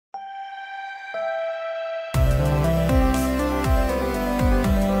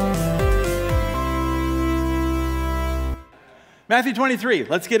Matthew 23,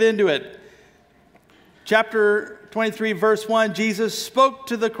 let's get into it. Chapter 23, verse 1, Jesus spoke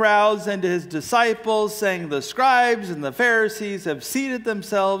to the crowds and to his disciples, saying, the scribes and the Pharisees have seated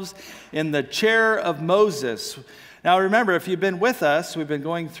themselves in the chair of Moses. Now remember, if you've been with us, we've been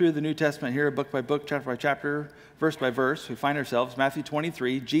going through the New Testament here, book by book, chapter by chapter, verse by verse. We find ourselves, Matthew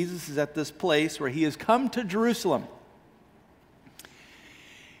 23, Jesus is at this place where he has come to Jerusalem.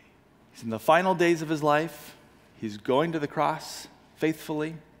 He's in the final days of his life. He's going to the cross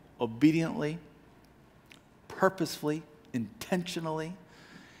faithfully, obediently, purposefully, intentionally.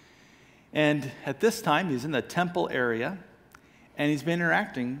 And at this time, he's in the temple area, and he's been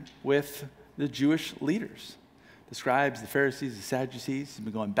interacting with the Jewish leaders, the scribes, the Pharisees, the Sadducees. He's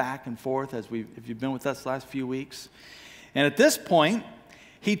been going back and forth if you've been with us the last few weeks. And at this point,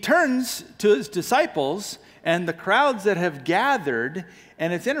 he turns to his disciples and the crowds that have gathered.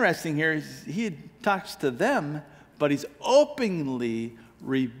 And it's interesting here, he talks to them, but he's openly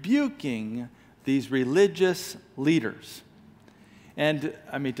rebuking these religious leaders. And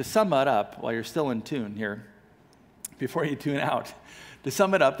I mean, to sum it up, while you're still in tune here, before you tune out, to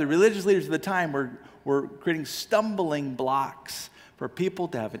sum it up, the religious leaders of the time were creating stumbling blocks for people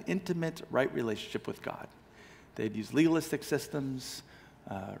to have an intimate, right relationship with God. They'd use legalistic systems,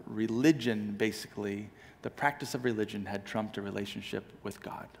 religion, basically. The practice of religion had trumped a relationship with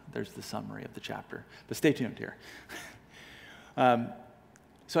God. There's the summary of the chapter. But stay tuned here.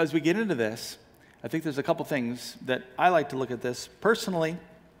 So as we get into this, I think there's a couple things that I like to look at this. Personally,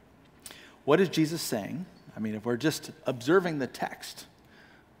 what is Jesus saying? I mean, if we're just observing the text,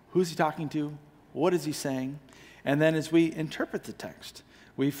 who's he talking to? What is he saying? And then as we interpret the text,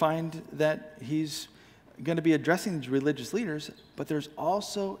 we find that he's going to be addressing these religious leaders, but there's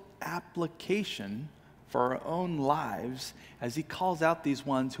also application for our own lives as he calls out these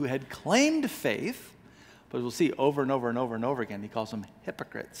ones who had claimed faith, but we'll see over and over and over and over again, he calls them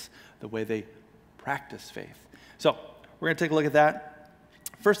hypocrites, the way they practice faith. So we're going to take a look at that.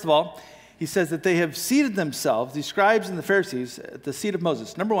 First of all, he says that they have seated themselves, these scribes and the Pharisees, at the seat of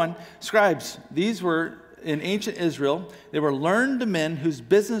Moses. Number one, scribes, these were in ancient Israel, they were learned men whose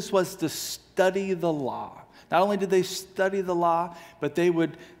business was to study the law. Not only did they study the law, but they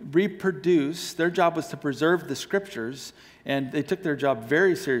would reproduce. Their job was to preserve the scriptures, and they took their job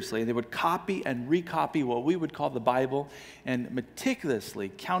very seriously. They would copy and recopy what we would call the Bible, and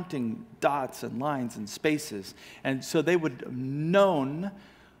meticulously counting dots and lines and spaces. And so they would have known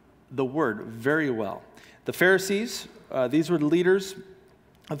the word very well. The Pharisees, these were the leaders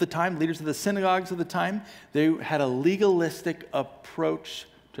of the time, leaders of the synagogues of the time. They had a legalistic approach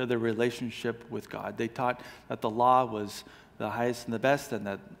to their relationship with God. They taught that the law was the highest and the best, and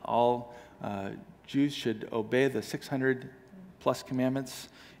that all Jews should obey the 600 plus commandments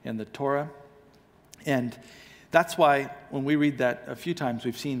in the Torah. And that's why when we read that a few times,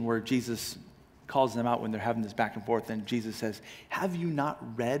 we've seen where Jesus calls them out when they're having this back and forth, and Jesus says, have you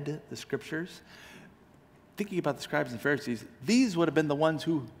not read the scriptures? Thinking about the scribes and Pharisees, these would have been the ones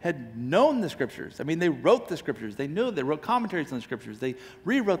who had known the scriptures. I mean, they wrote the scriptures. They knew, they wrote commentaries on the scriptures. They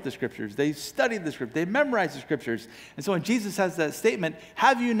rewrote the scriptures. They studied the scriptures. They memorized the scriptures. And so when Jesus has that statement,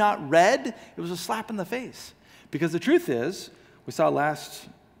 have you not read? It was a slap in the face. Because the truth is, we saw last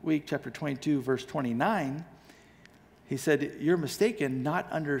week, chapter 22, verse 29, he said, you're mistaken,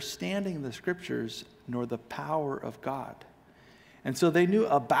 not understanding the scriptures nor the power of God. And so they knew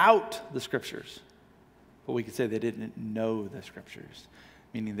about the scriptures. But we could say they didn't know the scriptures,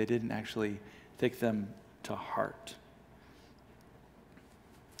 meaning they didn't actually take them to heart.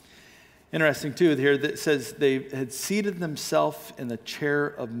 Interesting, too, here that says they had seated themselves in the chair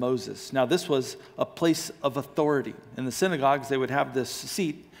of Moses. Now, this was a place of authority. In the synagogues, they would have this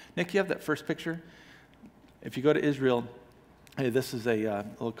seat. Nick, you have that first picture? If you go to Israel, hey, this is a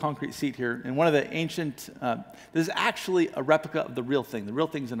little concrete seat here. And one of the ancient, this is actually a replica of the real thing. The real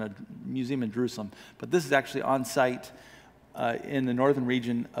thing's in a museum in Jerusalem. But this is actually on site in the northern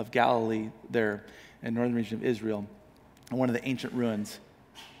region of Galilee there, in the northern region of Israel, in one of the ancient ruins.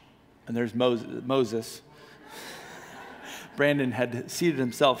 And there's Moses. Brandon had seated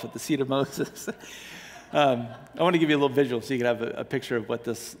himself at the seat of Moses. I want to give you a little visual so you can have a picture of what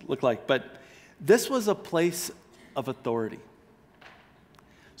this looked like. But this was a place of authority.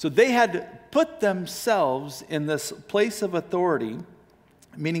 So they had put themselves in this place of authority,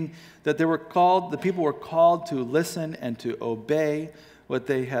 meaning that they were called, the people were called to listen and to obey what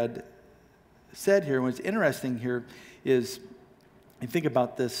they had said here. And what's interesting here is, you think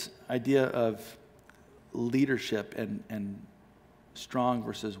about this idea of leadership and strong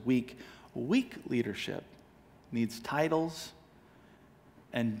versus weak. Weak leadership needs titles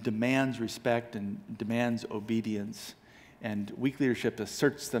and demands respect and demands obedience. And weak leadership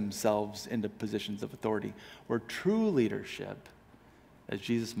asserts themselves into positions of authority, where true leadership, as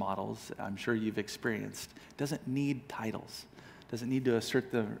Jesus models, I'm sure you've experienced, doesn't need titles, doesn't need to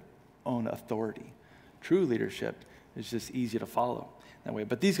assert their own authority. True leadership is just easy to follow that way.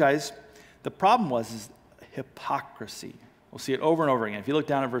 But these guys, the problem is hypocrisy. We'll see it over and over again. If you look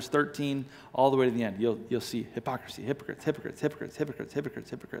down at verse 13 all the way to the end, you'll see hypocrisy, hypocrites, hypocrites, hypocrites, hypocrites, hypocrites,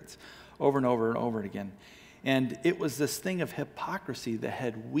 hypocrites, over and over and over again. And it was this thing of hypocrisy that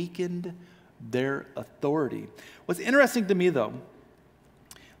had weakened their authority. What's interesting to me, though,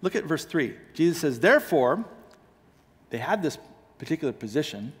 look at verse 3. Jesus says, therefore, they had this particular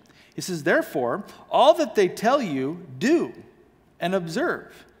position. He says, therefore, all that they tell you, do and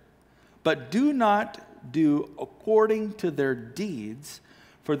observe, but do not do according to their deeds,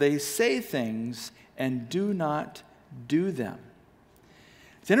 for they say things and do not do them.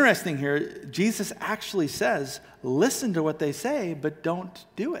 It's interesting here, Jesus actually says, listen to what they say, but don't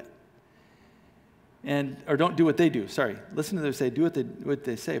do it. Or don't do what they do, sorry. Listen to what they say, do what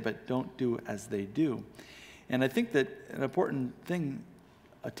they say, but don't do as they do. And I think that an important thing,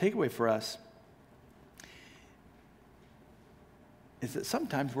 a takeaway for us, is that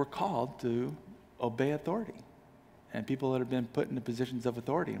sometimes we're called to obey authority. And people that have been put into positions of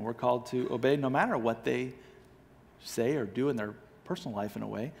authority, and we're called to obey no matter what they say or do in their personal life in a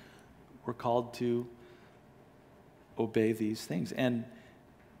way. We're called to obey these things. And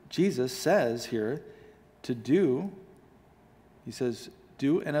Jesus says here to do, he says,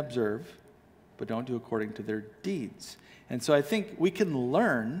 do and observe, but don't do according to their deeds. And so I think we can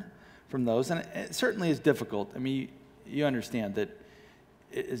learn from those, and it certainly is difficult. I mean, you understand that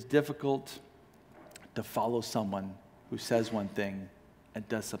it is difficult to follow someone who says one thing and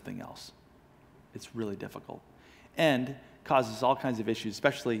does something else. It's really difficult. And causes all kinds of issues,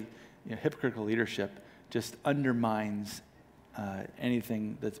 especially hypocritical leadership just undermines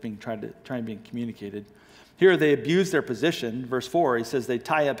anything that's being communicated. Here they abuse their position. Verse 4, he says they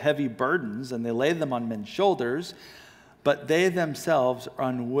tie up heavy burdens and they lay them on men's shoulders, but they themselves are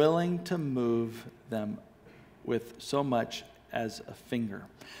unwilling to move them with so much as a finger.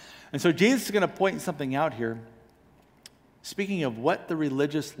 And so Jesus is going to point something out here. Speaking of what the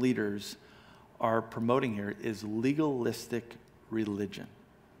religious leaders are promoting here is legalistic religion.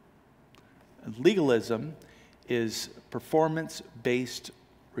 And legalism is performance-based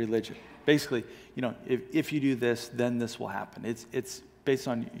religion. Basically, if you do this, then this will happen. It's based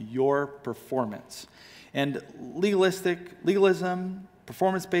on your performance. And legalism,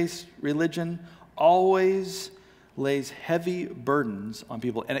 performance-based religion always lays heavy burdens on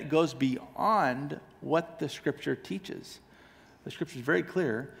people, and it goes beyond what the Scripture teaches. The Scripture is very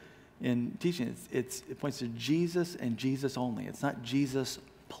clear in teaching. It points to Jesus and Jesus only. It's not Jesus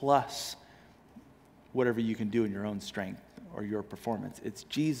plus whatever you can do in your own strength or your performance. It's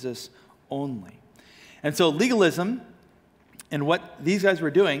Jesus only. And so legalism and what these guys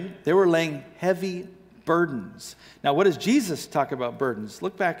were doing, they were laying heavy burdens. Now, what does Jesus talk about burdens?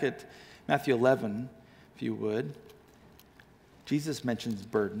 Look back at Matthew 11, if you would. Jesus mentions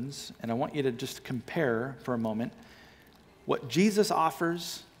burdens, and I want you to just compare for a moment what Jesus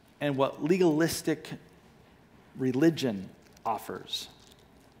offers and what legalistic religion offers.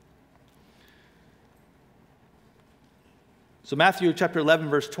 So Matthew chapter 11,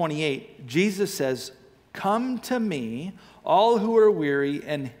 verse 28, Jesus says, "Come to me, all who are weary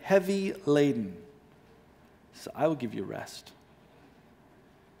and heavy laden, so I will give you rest."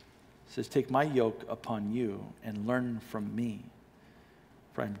 He says, "Take my yoke upon you and learn from me,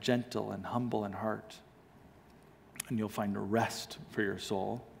 for I am gentle and humble in heart, and you'll find rest for your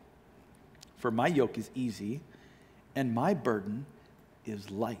soul. For my yoke is easy, and my burden is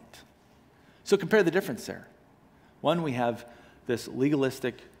light." So compare the difference there. One, we have this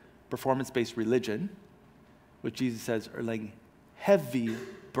legalistic, performance-based religion, which Jesus says are laying heavy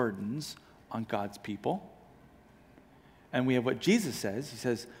burdens on God's people. And we have what Jesus says. He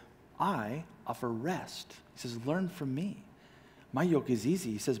says, I offer rest. He says, learn from me. My yoke is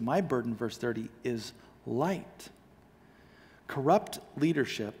easy. He says, my burden, verse 30, is light. Corrupt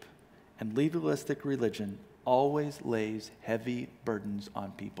leadership and legalistic religion always lays heavy burdens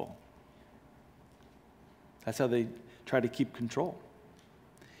on people. That's how they try to keep control.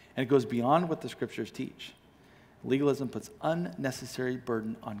 And it goes beyond what the scriptures teach. Legalism puts unnecessary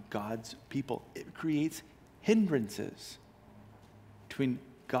burden on God's people. It creates hindrances between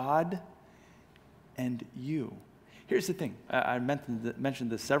God and you. Here's the thing. I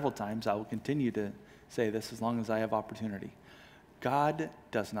mentioned this several times. I will continue to say this as long as I have opportunity. God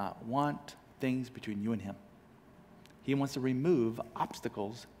does not want things between you and him. He wants to remove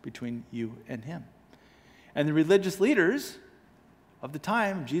obstacles between you and him. And the religious leaders of the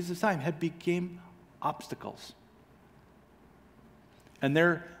time, Jesus' time, had become obstacles. And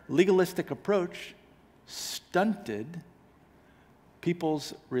their legalistic approach stunted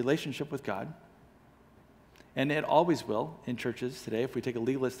people's relationship with God. And it always will in churches today. If we take a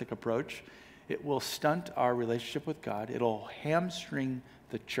legalistic approach, it will stunt our relationship with God. It'll hamstring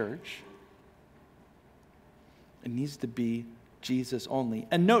the church. It needs to be Jesus only.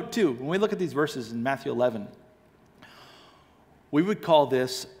 And note too, when we look at these verses in Matthew 11, we would call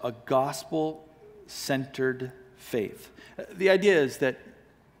this a gospel-centered faith. The idea is that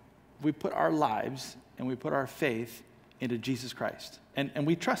we put our lives and we put our faith into Jesus Christ. And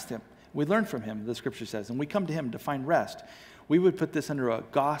we trust him. We learn from him, the scripture says, and we come to him to find rest. We would put this under a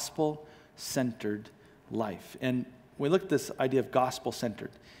gospel-centered life. And when we look at this idea of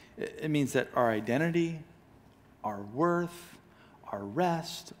gospel-centered, it means that our identity, our worth, our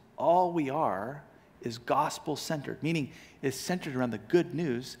rest, all we are is gospel-centered, meaning it's centered around the good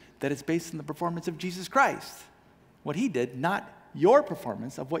news that is based on the performance of Jesus Christ. What he did, not your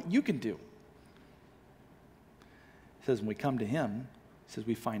performance of what you can do. It says when we come to him, it says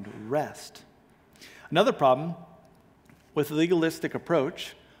we find rest. Another problem with a legalistic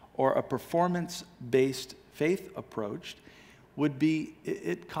approach or a performance-based faith approach would be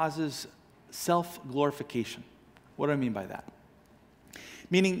it causes self-glorification. What do I mean by that?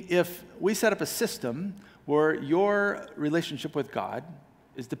 Meaning if we set up a system where your relationship with God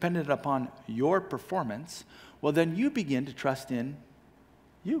is dependent upon your performance, well, then you begin to trust in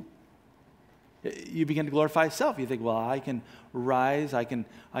you. You begin to glorify self. You think, well, I can rise, I can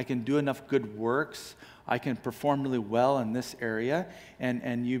do enough good works, I can perform really well in this area,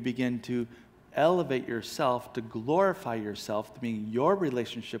 and you begin to elevate yourself, to glorify yourself, meaning your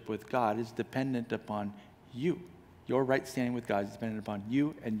relationship with God is dependent upon you. Your right standing with God is dependent upon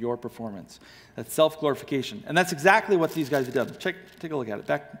you and your performance. That's self-glorification. And that's exactly what these guys have done. Take a look at it.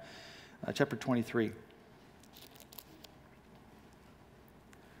 Back chapter 23.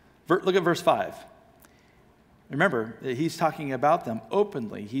 Look at verse 5. Remember, he's talking about them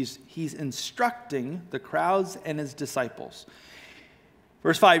openly. He's instructing the crowds and his disciples.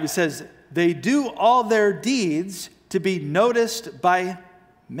 Verse 5, he says, they do all their deeds to be noticed by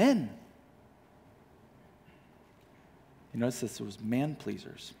men. You notice this was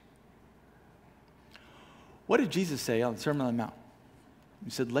man-pleasers. What did Jesus say on the Sermon on the Mount?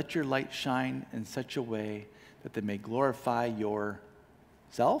 He said, let your light shine in such a way that they may glorify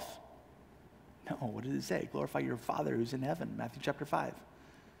yourself. No, what did it say? Glorify your Father who's in heaven, Matthew chapter 5.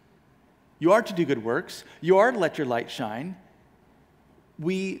 You are to do good works. You are to let your light shine.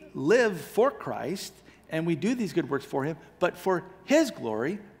 We live for Christ, and we do these good works for him, but for his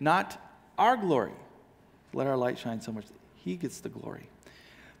glory, not our glory. Let our light shine so much that he gets the glory.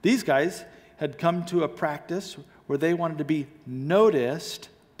 These guys had come to a practice where they wanted to be noticed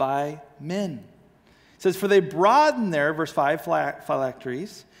by men. It says, for they broaden their, verse 5,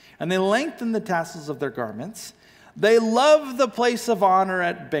 phylacteries, and they lengthen the tassels of their garments. They love the place of honor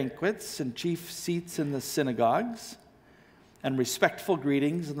at banquets and chief seats in the synagogues and respectful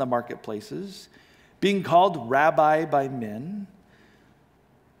greetings in the marketplaces, being called rabbi by men.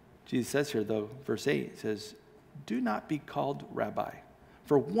 Jesus says here, though, verse 8, it says, do not be called rabbi,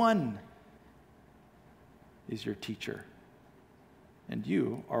 for one is your teacher, and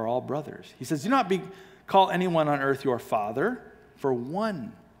you are all brothers. He says, do not call anyone on earth your father, for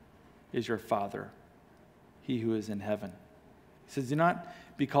one is your Father, he who is in heaven. He says, do not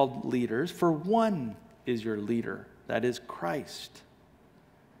be called leaders, for one is your leader, that is Christ.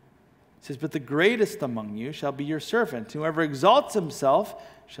 He says, but the greatest among you shall be your servant. Whoever exalts himself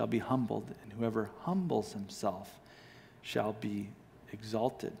shall be humbled, and whoever humbles himself shall be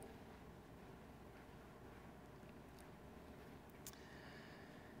exalted.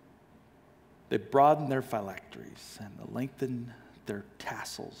 They broaden their phylacteries and lengthen their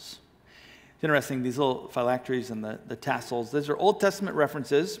tassels. It's interesting, these little phylacteries and the tassels, those are Old Testament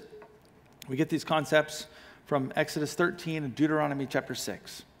references. We get these concepts from Exodus 13 and Deuteronomy chapter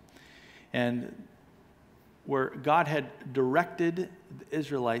 6. And where God had directed the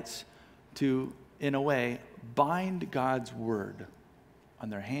Israelites to, in a way, bind God's word on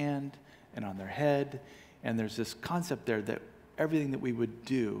their hand and on their head. And there's this concept there that everything that we would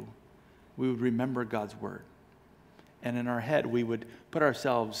do, we would remember God's word. And in our head, we would put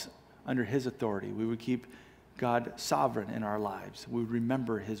ourselves under his authority. We would keep God sovereign in our lives. We would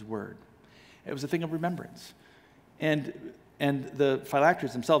remember his word. It was a thing of remembrance. And the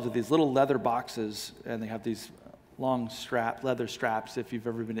phylacteries themselves are these little leather boxes, and they have these long leather straps. If you've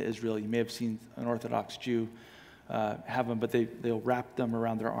ever been to Israel, you may have seen an Orthodox Jew have them, but they'll wrap them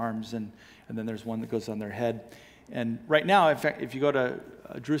around their arms, and then there's one that goes on their head. And right now, in fact, if you go to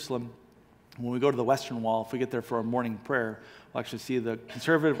Jerusalem, when we go to the Western Wall, if we get there for a morning prayer, we'll actually see the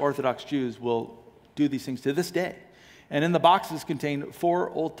conservative Orthodox Jews will do these things to this day. And in the boxes contain 4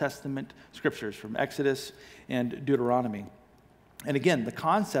 Old Testament scriptures from Exodus and Deuteronomy. And again, the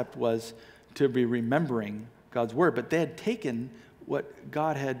concept was to be remembering God's word, but they had taken what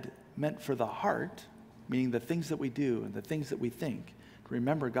God had meant for the heart, meaning the things that we do and the things that we think, to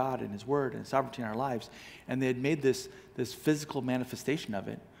remember God and his word and his sovereignty in our lives, and they had made this physical manifestation of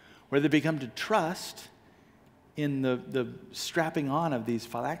it, where they become to trust in the strapping on of these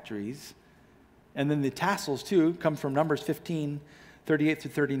phylacteries. And then the tassels, too, come from Numbers 15, 38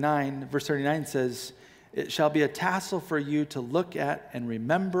 through 39. Verse 39 says, "It shall be a tassel for you to look at and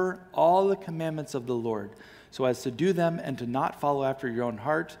remember all the commandments of the Lord, so as to do them and to not follow after your own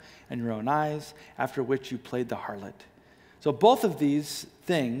heart and your own eyes, after which you played the harlot." So both of these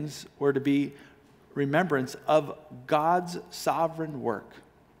things were to be remembrance of God's sovereign work,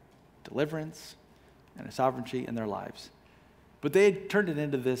 deliverance and his sovereignty in their lives. But they had turned it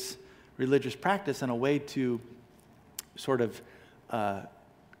into this religious practice and a way to sort of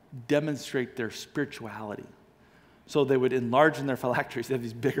demonstrate their spirituality. So they would enlarge in their phylacteries. They have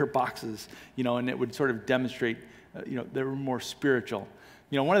these bigger boxes, and it would sort of demonstrate, they were more spiritual.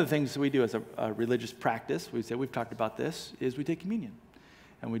 One of the things that we do as a religious practice, we've talked about this, is we take communion.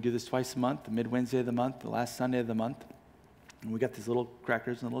 And we do this twice a month, the mid-Wednesday of the month, the last Sunday of the month. And we got these little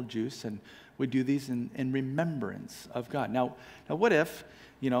crackers and a little juice, and we do these in remembrance of God. Now what if,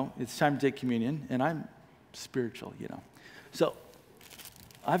 it's time to take communion, and I'm spiritual, So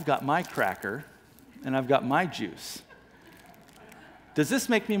I've got my cracker, and I've got my juice. Does this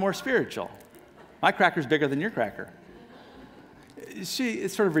make me more spiritual? My cracker's bigger than your cracker. It's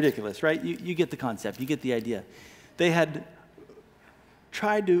sort of ridiculous, right? You get the concept. You get the idea. They had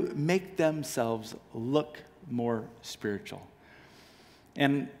tried to make themselves look more spiritual.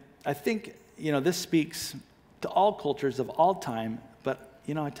 And I think, this speaks to all cultures of all time, but,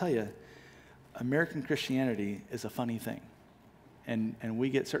 I tell you, American Christianity is a funny thing. And we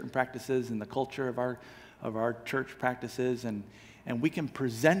get certain practices in the culture of our church practices, and we can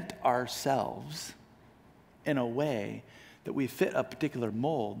present ourselves in a way that we fit a particular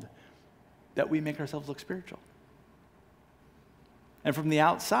mold that we make ourselves look spiritual. And from the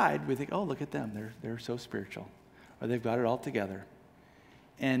outside, we think, oh, look at them. They're so spiritual. Or they've got it all together.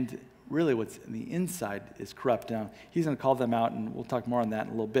 And really what's in the inside is corrupt. Now, he's going to call them out, and we'll talk more on that in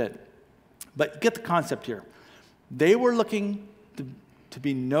a little bit. But get the concept here. They were looking to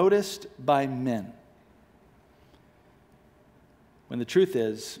be noticed by men. When the truth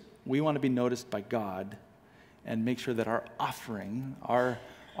is, we want to be noticed by God and make sure that our offering, our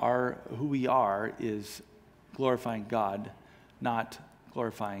who we are, is glorifying God, not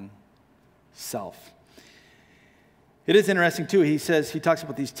glorifying self. It is interesting, too. He talks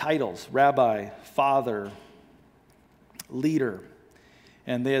about these titles: rabbi, father, leader.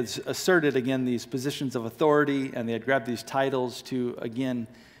 And they had asserted, again, these positions of authority, and they had grabbed these titles to, again,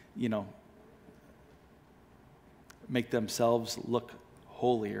 make themselves look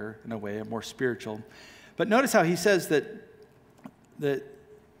holier in a way, more spiritual. But notice how he says that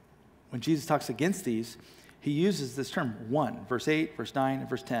when Jesus talks against these, he uses this term, one. Verse 8, verse 9, and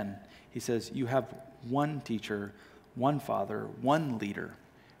verse 10. He says, you have one teacher, one Father, one leader,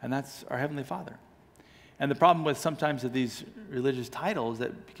 and that's our Heavenly Father. And the problem with sometimes of these religious titles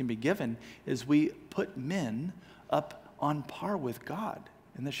that can be given is we put men up on par with God,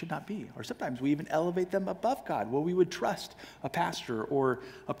 and this should not be. Or sometimes we even elevate them above God, where we would trust a pastor or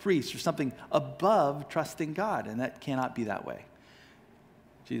a priest or something above trusting God, and that cannot be that way.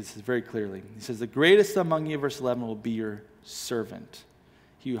 Jesus says very clearly, he says, the greatest among you, verse 11, will be your servant.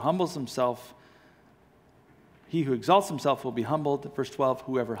 He who humbles himself, he who exalts himself will be humbled. Verse 12,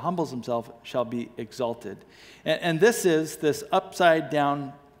 whoever humbles himself shall be exalted. And this is this upside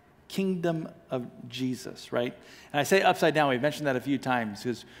down kingdom of Jesus, right? And I say upside down, we've mentioned that a few times,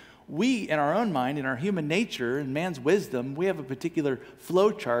 because we, in our own mind, in our human nature, in man's wisdom, we have a particular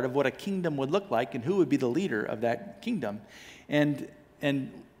flow chart of what a kingdom would look like and who would be the leader of that kingdom. And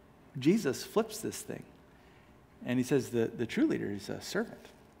Jesus flips this thing. And he says the true leader is a servant.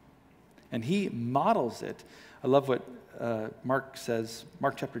 And he models it. I love what Mark says,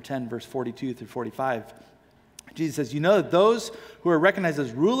 Mark chapter 10, verse 42 through 45. Jesus says, you know that those who are recognized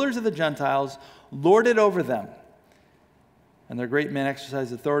as rulers of the Gentiles lord it over them, and their great men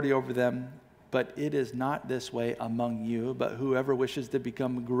exercise authority over them. But it is not this way among you, but whoever wishes to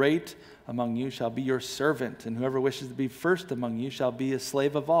become great among you shall be your servant, and whoever wishes to be first among you shall be a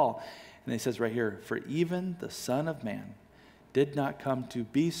slave of all. And he says right here, for even the Son of Man did not come to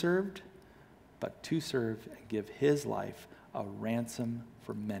be served, but to serve and give his life a ransom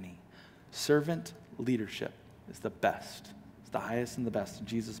for many. Servant leadership is the best. It's the highest and the best. And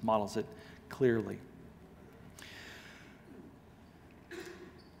Jesus models it clearly.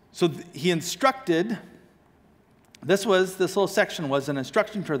 So he instructed, this whole section was an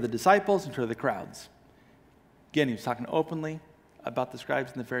instruction for the disciples and for the crowds. Again, he was talking openly about the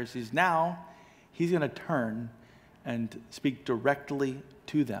scribes and the Pharisees. Now, he's going to turn and speak directly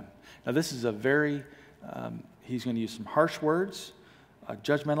to them. Now, this is a very, he's going to use some harsh words,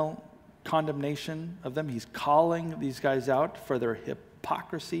 judgmental condemnation of them. He's calling these guys out for their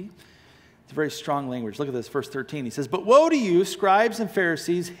hypocrisy. It's very strong language. Look at this, verse 13. He says, but woe to you, scribes and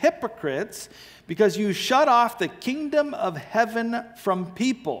Pharisees, hypocrites, because you shut off the kingdom of heaven from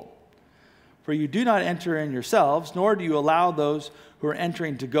people. For you do not enter in yourselves, nor do you allow those who are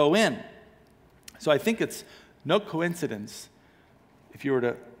entering to go in. So I think it's no coincidence, if you were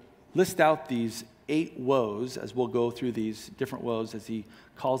to list out these 8 woes, as we'll go through these different woes as he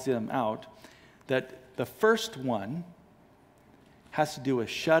calls them out, that the first one has to do with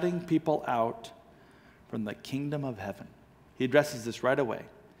shutting people out from the kingdom of heaven. He addresses this right away.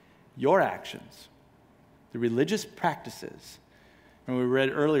 Your actions, the religious practices. And we read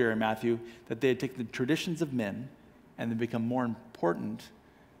earlier in Matthew that they had taken the traditions of men and they become more important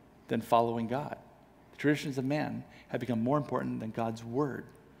than following God. The traditions of man had become more important than God's word.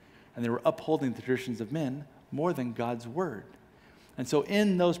 And they were upholding the traditions of men more than God's word. And so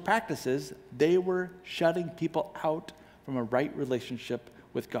in those practices, they were shutting people out from a right relationship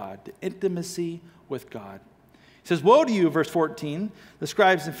with God, the intimacy with God. He says, woe to you, verse 14, the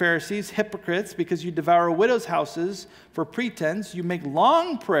scribes and Pharisees, hypocrites, because you devour widows' houses for pretense. You make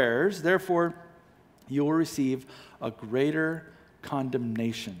long prayers, therefore you will receive a greater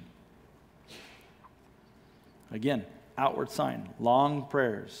condemnation. Again, outward sign, long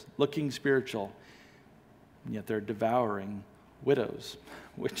prayers, looking spiritual, and yet they're devouring widows,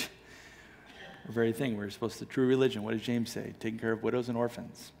 which are the very thing we're supposed to, true religion, what does James say? Taking care of widows and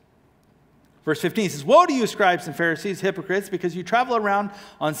orphans. Verse 15 says, woe to you, scribes and Pharisees, hypocrites, because you travel around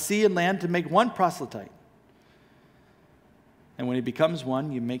on sea and land to make one proselyte. And when he becomes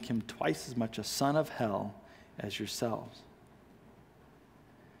one, you make him twice as much a son of hell as yourselves.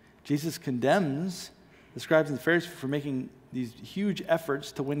 Jesus condemns the scribes and the Pharisees for making these huge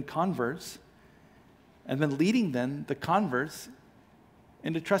efforts to win converts and then leading them, the converts,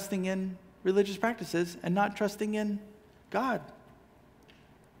 into trusting in religious practices and not trusting in God.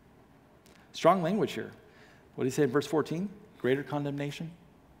 Strong language here. What did he say in verse 14? Greater condemnation.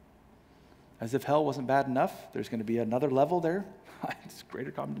 As if hell wasn't bad enough, there's going to be another level there. It's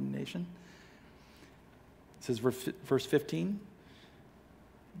greater condemnation. It says verse 15,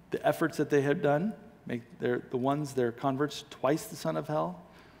 the efforts that they had done, make the ones, their converts, twice the son of hell.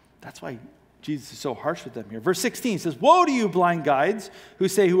 That's why Jesus is so harsh with them here. Verse 16 says, woe to you, blind guides, who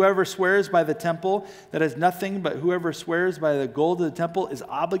say whoever swears by the temple that has nothing, but whoever swears by the gold of the temple is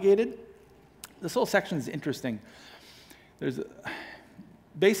obligated. This whole section is interesting.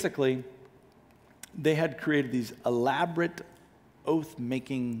 Basically, they had created these elaborate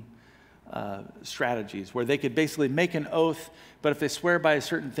oath-making strategies where they could basically make an oath, but if they swear by a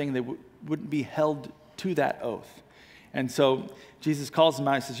certain thing, they wouldn't be held to that oath. And so Jesus calls them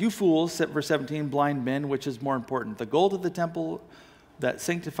out. He says, you fools, verse 17, blind men, which is more important, the gold of the temple that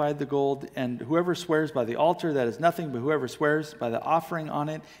sanctified the gold, and whoever swears by the altar that is nothing, but whoever swears by the offering on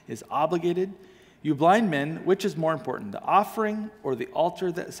it is obligated. You blind men, which is more important, the offering or the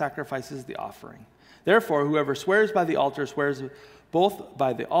altar that sacrifices the offering? Therefore, whoever swears by the altar swears both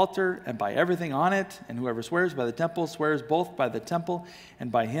by the altar and by everything on it, and whoever swears by the temple swears both by the temple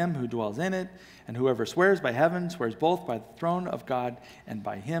and by him who dwells in it, and whoever swears by heaven swears both by the throne of God and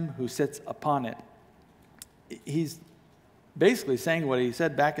by him who sits upon it. He's basically saying what he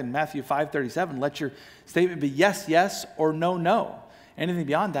said back in Matthew 5:37, let your statement be yes, yes, or no, no. Anything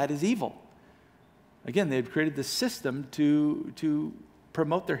beyond that is evil. Again, they've created this system to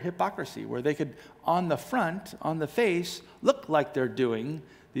promote their hypocrisy, where they could, on the front, on the face, look like they're doing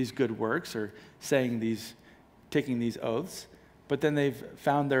these good works or saying these, taking these oaths, but then they've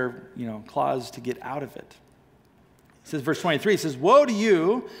found their, claws to get out of it. It says, verse 23, it says, woe to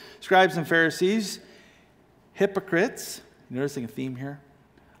you, scribes and Pharisees, hypocrites. You noticing a theme here?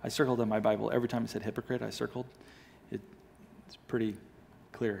 I circled in my Bible. Every time it said hypocrite, I circled. It's pretty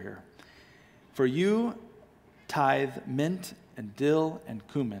clear here. For you tithe mint and dill and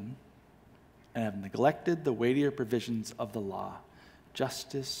cumin, and have neglected the weightier provisions of the law,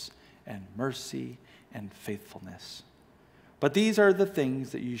 justice and mercy and faithfulness. But these are the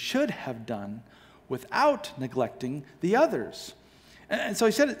things that you should have done without neglecting the others. And so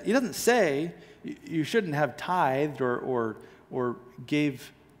he doesn't say you shouldn't have tithed or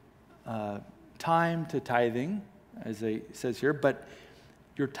gave time to tithing, as it says here, but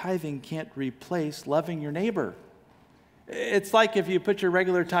your tithing can't replace loving your neighbor. It's like if you put your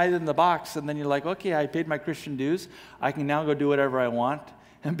regular tithe in the box and then you're like, okay, I paid my Christian dues. I can now go do whatever I want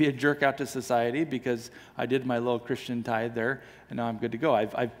and be a jerk out to society because I did my little Christian tithe there and now I'm good to go.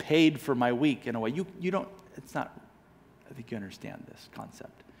 I've paid for my week in a way. You don't, it's not, I think you understand this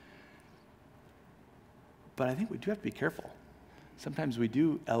concept. But I think we do have to be careful. Sometimes we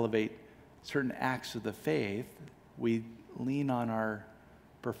do elevate certain acts of the faith. We lean on our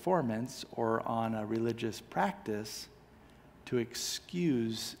performance or on a religious practice to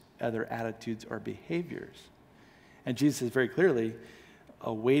excuse other attitudes or behaviors. And Jesus says very clearly,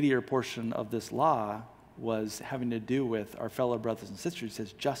 a weightier portion of this law was having to do with our fellow brothers and sisters. He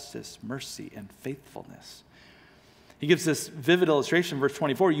says justice, mercy, and faithfulness. He gives this vivid illustration, verse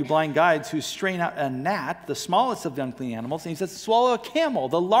 24, you blind guides who strain out a gnat, the smallest of the unclean animals, and he says swallow a camel,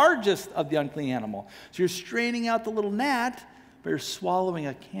 the largest of the unclean animal. So you're straining out the little gnat, but you're swallowing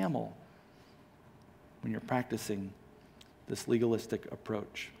a camel when you're practicing this legalistic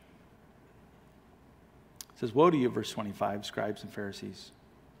approach. It says, woe to you, verse 25, scribes and Pharisees,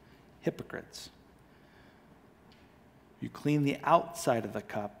 hypocrites. You clean the outside of the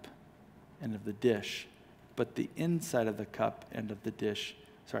cup and of the dish, but the inside of the cup and of the dish,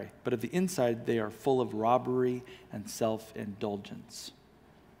 but of the inside they are full of robbery and self-indulgence.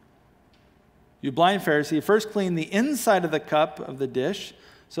 You blind Pharisee, first clean the inside of the cup of the dish,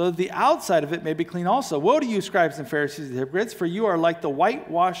 so that the outside of it may be clean also. Woe to you, scribes and Pharisees and hypocrites, for you are like the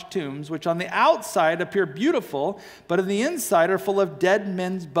whitewashed tombs, which on the outside appear beautiful, but on the inside are full of dead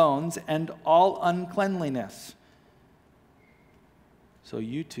men's bones and all uncleanliness. So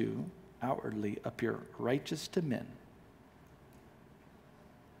you too outwardly appear righteous to men,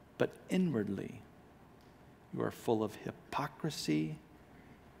 but inwardly you are full of hypocrisy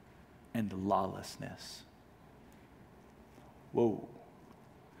and lawlessness. Whoa.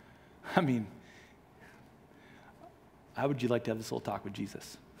 I mean, how would you like to have this little talk with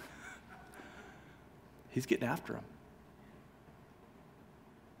Jesus? He's getting after him.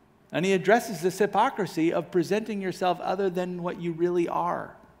 And he addresses this hypocrisy of presenting yourself other than what you really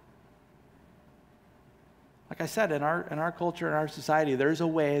are. Like I said, in our culture, in our society, there's a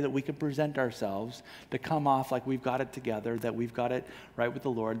way that we can present ourselves to come off like we've got it together, that we've got it right with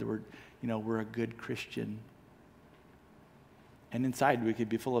the Lord, that we're a good Christian. And inside, we could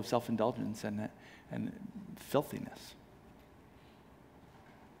be full of self-indulgence and filthiness.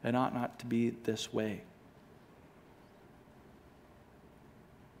 It ought not to be this way.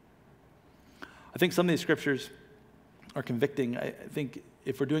 I think some of these scriptures are convicting. I think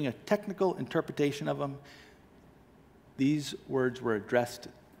if we're doing a technical interpretation of them, these words were addressed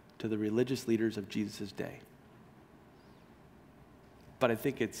to the religious leaders of Jesus' day. But I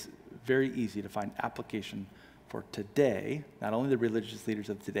think it's very easy to find application for today, not only the religious leaders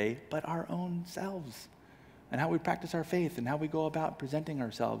of today, but our own selves and how we practice our faith and how we go about presenting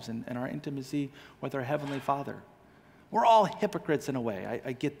ourselves and our intimacy with our Heavenly Father. We're all hypocrites in a way.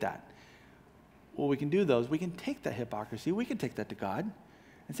 I get that. Well, we can do those. We can take that hypocrisy. We can take that to God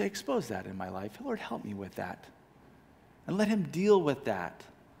and say, expose that in my life. Lord, help me with that. And let him deal with that.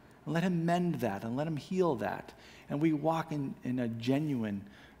 And let him mend that. And let him heal that. And we walk in a genuine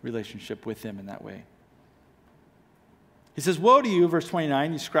relationship with him in that way. He says, woe to you, verse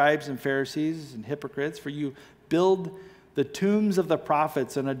 29, you scribes and Pharisees and hypocrites, for you build the tombs of the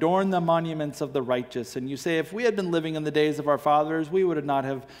prophets and adorn the monuments of the righteous. And you say, if we had been living in the days of our fathers, we would not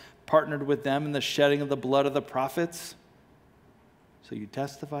have partnered with them in the shedding of the blood of the prophets. So you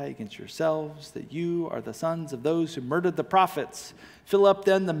testify against yourselves that you are the sons of those who murdered the prophets. Fill up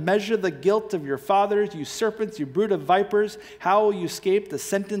then the measure of the guilt of your fathers, you serpents, you brood of vipers. How will you escape the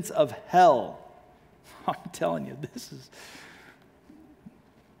sentence of hell? I'm telling you, this is...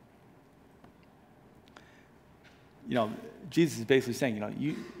 Jesus is basically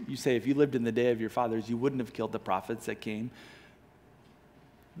saying, you say if you lived in the day of your fathers, you wouldn't have killed the prophets that came.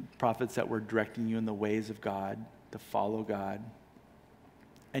 Prophets that were directing you in the ways of God, to follow God.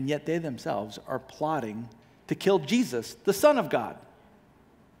 And yet they themselves are plotting to kill Jesus, the Son of God.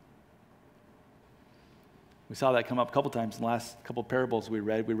 We saw that come up a couple times in the last couple parables we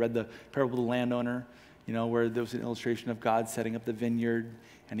read. We read the parable of the landowner, where there was an illustration of God setting up the vineyard,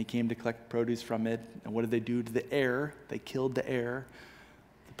 and he came to collect produce from it. And what did they do to the heir? They killed the heir.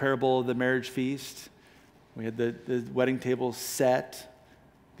 The parable of the marriage feast, we had the wedding table set.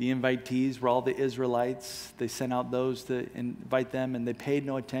 The invitees were all the Israelites. They sent out those to invite them, and they paid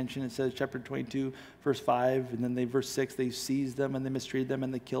no attention. It says, chapter 22, verse 5, and then verse 6, they seized them, and they mistreated them,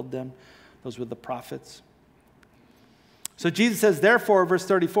 and they killed them. Those were the prophets. So Jesus says, therefore, verse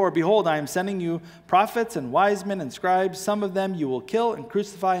 34, behold, I am sending you prophets and wise men and scribes. Some of them you will kill and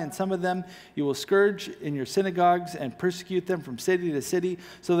crucify, and some of them you will scourge in your synagogues and persecute them from city to city,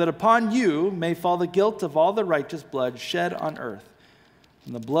 so that upon you may fall the guilt of all the righteous blood shed on earth,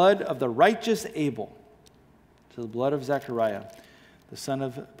 from the blood of the righteous Abel to the blood of Zechariah, the son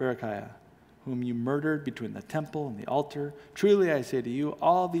of Berechiah, whom you murdered between the temple and the altar. Truly I say to you,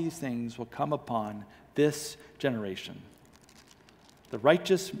 all these things will come upon this generation. The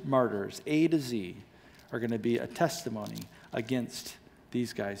righteous martyrs, A to Z, are going to be a testimony against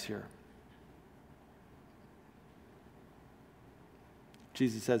these guys here.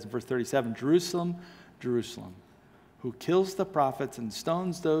 Jesus says in verse 37, Jerusalem, Jerusalem, who kills the prophets and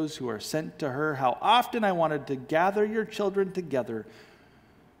stones those who are sent to her, how often I wanted to gather your children together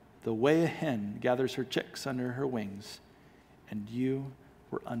the way a hen gathers her chicks under her wings, and you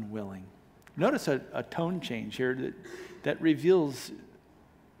were unwilling. Notice a tone change here that reveals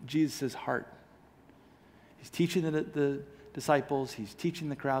Jesus' heart. He's teaching the disciples, he's teaching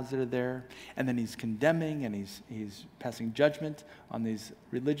the crowds that are there, and then he's condemning and he's passing judgment on these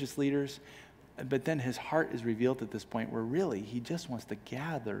religious leaders. But then his heart is revealed at this point where really he just wants to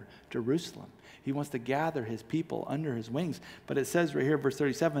gather Jerusalem. He wants to gather his people under his wings. But it says right here, verse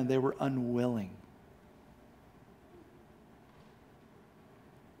 37, they were unwilling.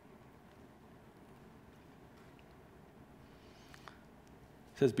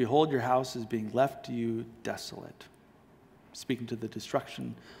 It says, behold, your house is being left to you desolate. Speaking to the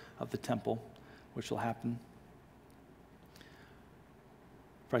destruction of the temple, which will happen.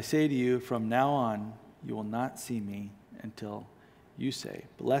 For I say to you, from now on, you will not see me until you say,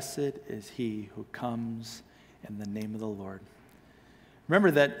 blessed is he who comes in the name of the Lord. Remember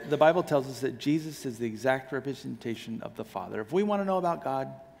that the Bible tells us that Jesus is the exact representation of the Father. If we want to know about God,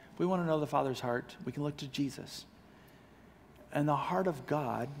 if we want to know the Father's heart, we can look to Jesus. And the heart of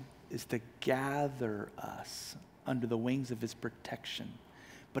God is to gather us under the wings of his protection.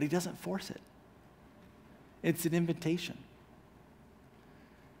 But he doesn't force it. It's an invitation.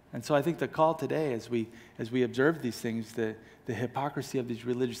 And so I think the call today, as we observe these things, the hypocrisy of these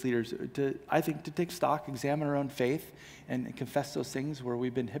religious leaders, to take stock, examine our own faith, and confess those things where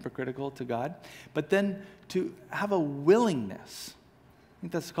we've been hypocritical to God, but then to have a willingness. I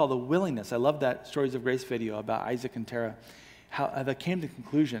think that's called a willingness. I love that Stories of Grace video about Isaac and Tara, how they came to the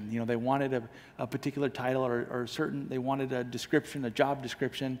conclusion. You know, they wanted a particular title or certain, they wanted a description, a job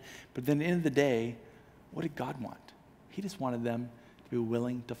description, but then at the end of the day, what did God want? He just wanted them be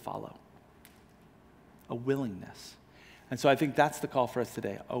willing to follow. A willingness. And so I think that's the call for us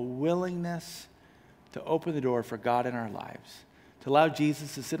today. A willingness to open the door for God in our lives. To allow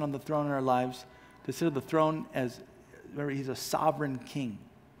Jesus to sit on the throne in our lives. To sit on the throne as, remember, he's a sovereign king.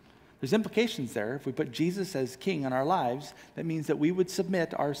 There's implications there. If we put Jesus as king in our lives, that means that we would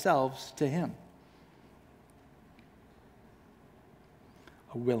submit ourselves to him.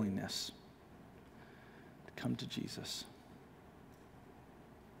 A willingness to come to Jesus.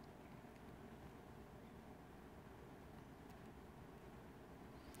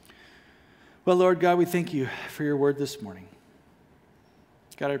 Well, Lord God, we thank you for your word this morning.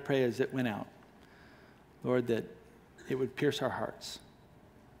 God, I pray as it went out, Lord, that it would pierce our hearts.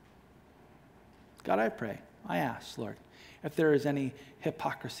 God, I pray, I ask, Lord, if there is any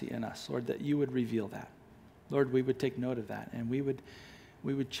hypocrisy in us, Lord, that you would reveal that. Lord, we would take note of that, and we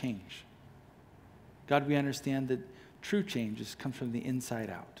would change. God, we understand that true change comes from the inside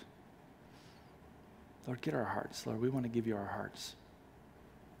out. Lord, get our hearts, Lord. We want to give you our hearts.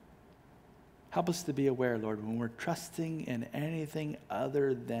 Help us to be aware, Lord, when we're trusting in anything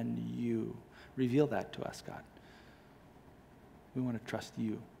other than you. Reveal that to us, God. We want to trust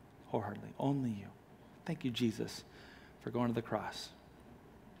you wholeheartedly, only you. Thank you, Jesus, for going to the cross.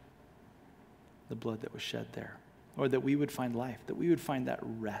 The blood that was shed there. Lord, that we would find life, that we would find that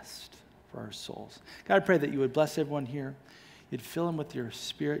rest for our souls. God, I pray that you would bless everyone here. You'd fill them with your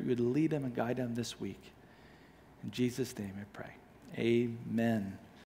spirit. You would lead them and guide them this week. In Jesus' name I pray. Amen.